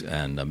books,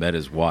 and I met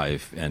his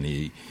wife, and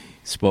he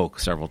spoke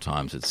several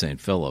times at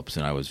St. Philip's,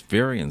 and I was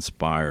very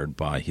inspired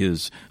by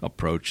his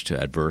approach to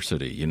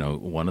adversity.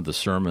 One of the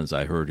sermons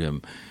I heard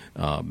him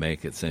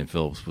make at St.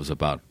 Philip's was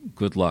about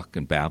good luck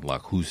and bad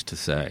luck, who's to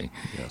say?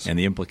 Yes. And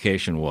the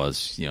implication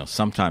was,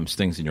 sometimes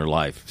things in your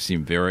life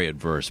seem very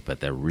adverse, but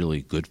they're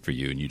really good for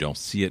you, and you don't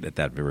see it at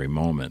that very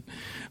moment.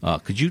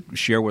 Could you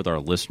share with our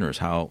listeners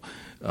how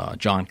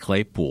John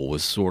Claypool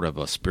was sort of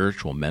a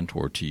spiritual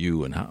mentor to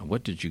you, and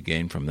what did you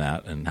gain from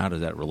that, and how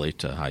does that relate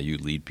to how you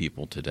lead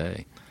people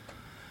today?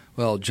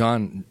 Well,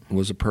 John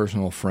was a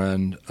personal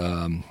friend,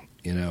 and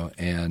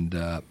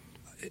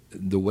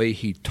the way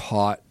he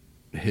taught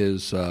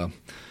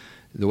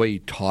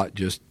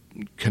just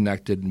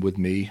connected with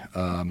me,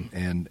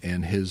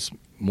 and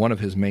one of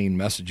his main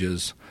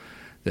messages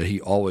that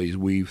he always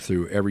weaved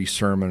through every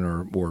sermon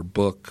or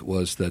book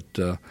was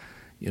that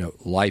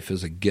life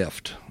is a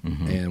gift,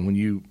 and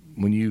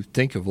when you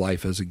think of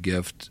life as a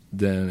gift,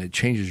 then it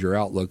changes your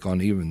outlook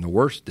on even the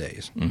worst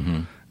days.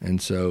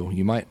 And so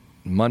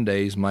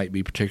Mondays might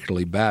be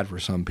particularly bad for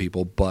some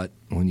people, but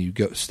when you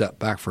step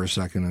back for a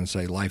second and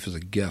say life is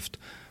a gift,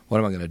 what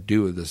am I going to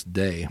do with this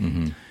day?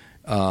 And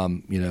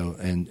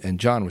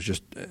John was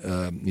just,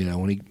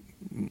 when he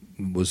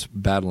was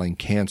battling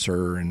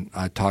cancer, and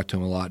I talked to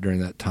him a lot during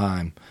that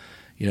time,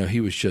 he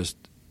was just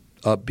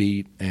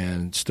upbeat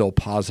and still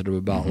positive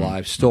about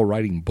life, still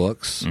writing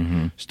books,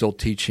 still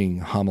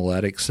teaching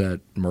homiletics at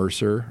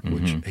Mercer,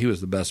 which he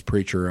was the best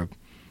preacher I've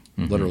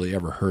literally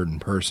ever heard in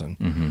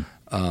person.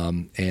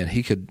 And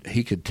he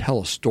could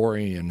tell a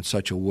story in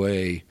such a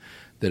way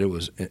that it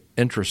was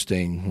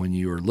interesting when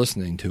you were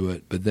listening to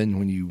it, but then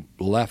when you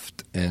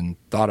left and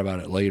thought about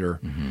it later,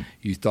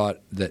 you thought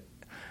that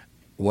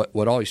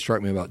what always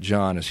struck me about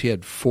John is he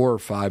had 4 or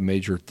 5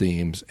 major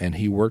themes, and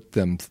he worked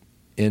them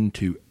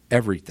into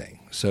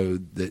everything, so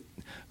that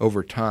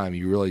over time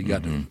you really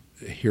got to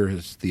hear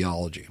his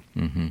theology.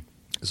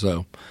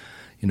 So,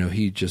 he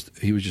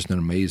was just an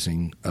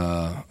amazing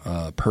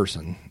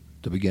person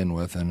to begin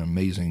with, an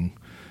amazing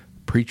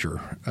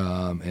preacher,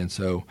 and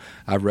so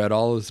I've read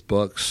all his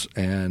books,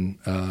 and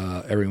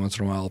every once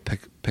in a while I'll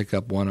pick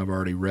up one I've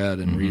already read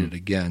and read it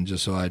again,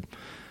 just so I'd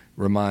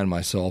remind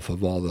myself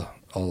of all the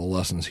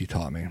lessons he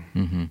taught me.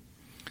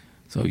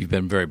 So you've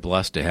been very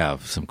blessed to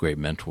have some great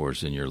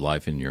mentors in your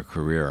life and your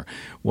career.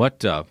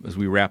 What, as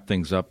we wrap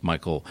things up,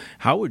 Michael,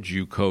 how would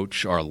you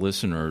coach our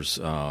listeners,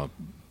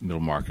 middle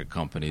market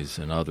companies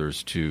and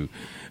others, to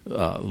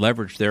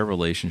leverage their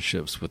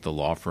relationships with the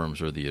law firms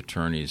or the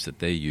attorneys that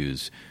they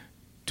use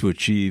to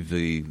achieve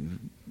the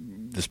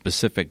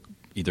specific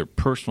either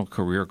personal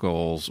career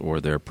goals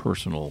or their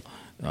personal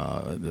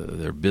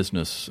their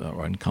business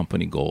and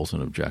company goals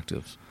and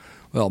objectives?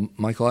 Well,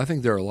 Michael, I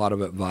think there are a lot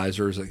of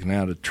advisors that can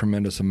add a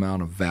tremendous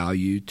amount of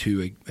value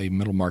to a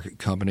middle market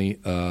company.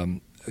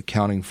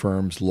 accounting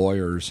firms,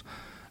 lawyers,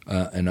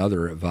 and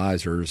other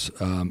advisors.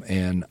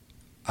 And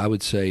I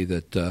would say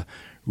that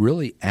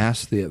really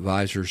ask the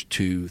advisors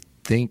to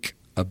think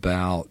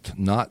about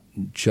not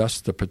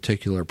just the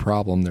particular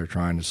problem they're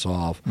trying to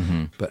solve,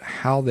 but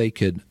how they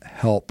could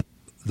help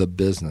the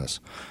business.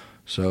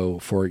 So,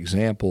 for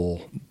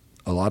example,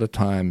 a lot of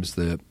times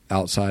the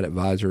outside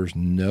advisors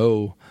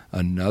know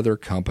another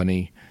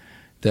company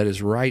that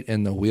is right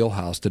in the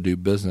wheelhouse to do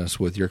business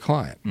with your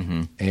client.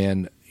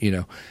 And,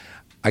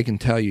 I can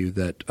tell you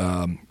that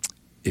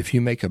if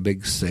you make a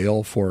big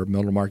sale for a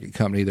middle market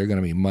company, they're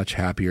going to be much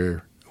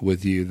happier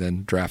with you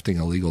than drafting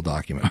a legal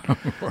document.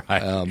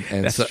 Right.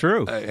 That's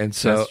true.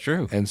 That's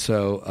true. And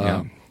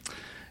so,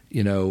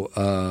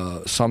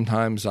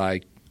 sometimes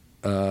I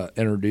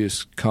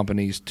introduce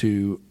companies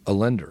to a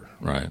lender.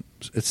 Right.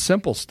 It's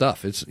simple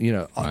stuff. It's,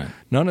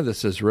 none of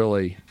this is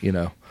really,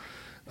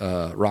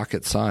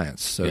 rocket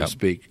science, so to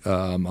speak.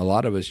 A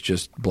lot of it's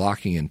just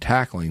blocking and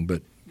tackling,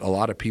 but a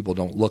lot of people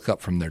don't look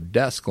up from their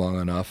desk long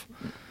enough,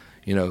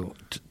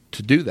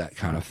 to do that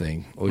kind of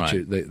thing, which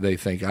they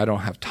think, I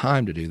don't have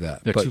time to do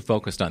that. They're too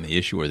focused on the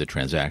issue or the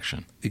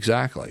transaction.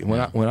 Exactly.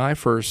 When I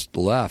first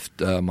left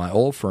my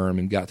old firm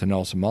and got to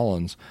Nelson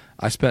Mullins,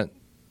 I spent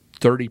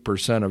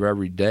 30% of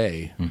every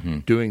day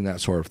doing that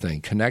sort of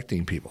thing,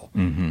 connecting people,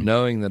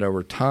 knowing that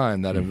over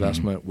time that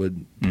investment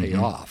would pay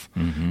off.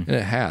 And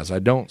it has. I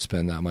don't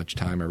spend that much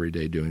time every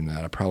day doing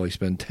that. I probably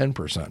spend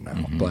 10%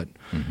 now,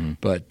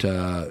 but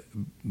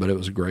it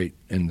was great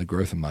in the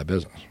growth of my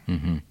business.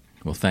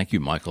 Well, thank you,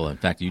 Michael. In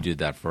fact, you did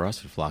that for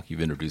us at Flock. You've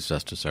introduced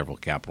us to several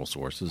capital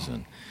sources,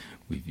 and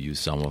we've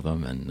used some of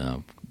them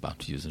and about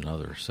to use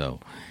another. So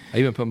I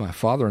even put my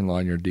father-in-law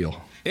in your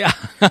deal. Yeah,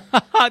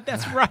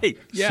 that's right.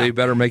 Yeah. So you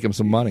better make him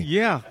some money.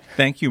 Yeah.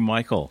 Thank you,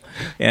 Michael.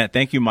 And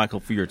thank you, Michael,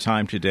 for your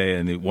time today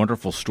and the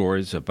wonderful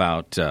stories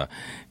about,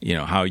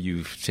 how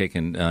you've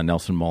taken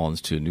Nelson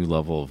Mullins to a new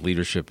level of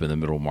leadership in the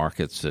middle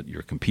markets that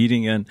you're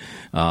competing in.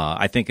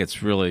 I think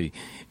it's really,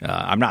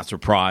 I'm not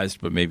surprised,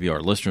 but maybe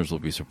our listeners will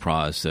be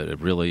surprised that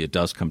it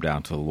does come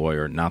down to the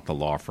lawyer, not the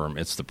law firm.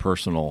 It's the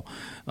personal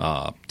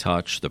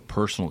touch, the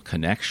personal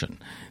connection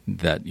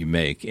that you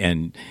make.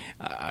 And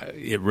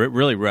it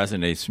really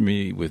resonates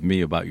with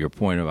me about your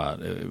point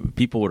about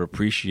people would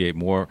appreciate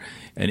more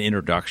an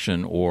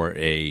introduction or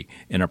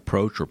an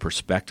approach or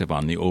perspective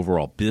on the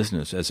overall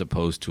business as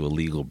opposed to a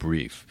legal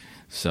brief.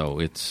 So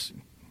it's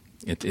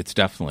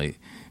definitely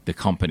the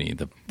company,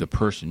 the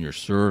person you're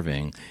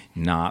serving,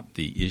 not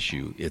the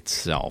issue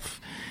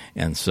itself.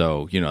 And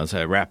so, as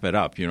I wrap it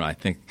up, I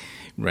think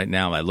right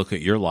now I look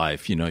at your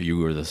life, you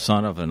were the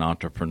son of an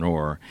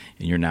entrepreneur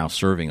and you're now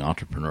serving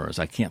entrepreneurs.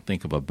 I can't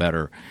think of a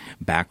better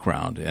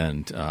background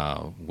and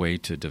way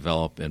to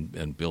develop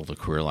and build a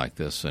career like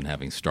this and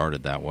having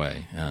started that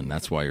way. And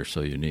that's why you're so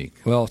unique.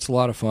 Well, it's a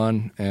lot of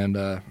fun, and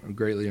I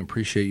greatly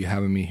appreciate you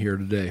having me here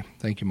today.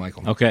 Thank you,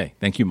 Michael. Okay.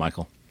 Thank you,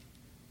 Michael.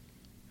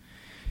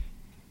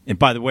 And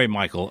by the way,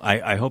 Michael,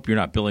 I hope you're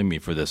not billing me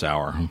for this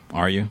hour,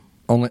 are you?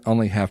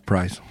 Only half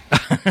price.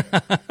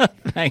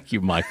 Thank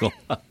you, Michael.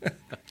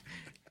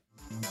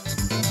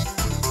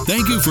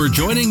 Thank you for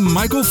joining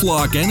Michael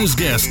Flock and his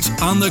guests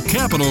on the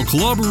Capital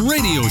Club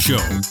Radio Show.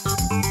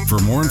 For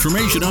more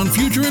information on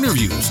future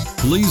interviews,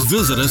 please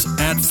visit us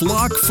at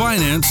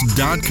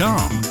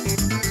flockfinance.com.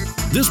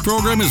 This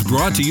program is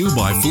brought to you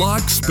by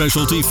Flock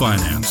Specialty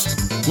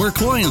Finance, where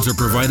clients are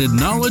provided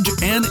knowledge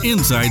and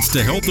insights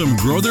to help them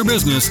grow their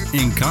business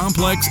in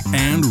complex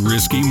and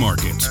risky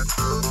markets.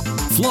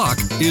 Flock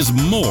is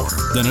more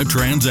than a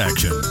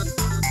transaction.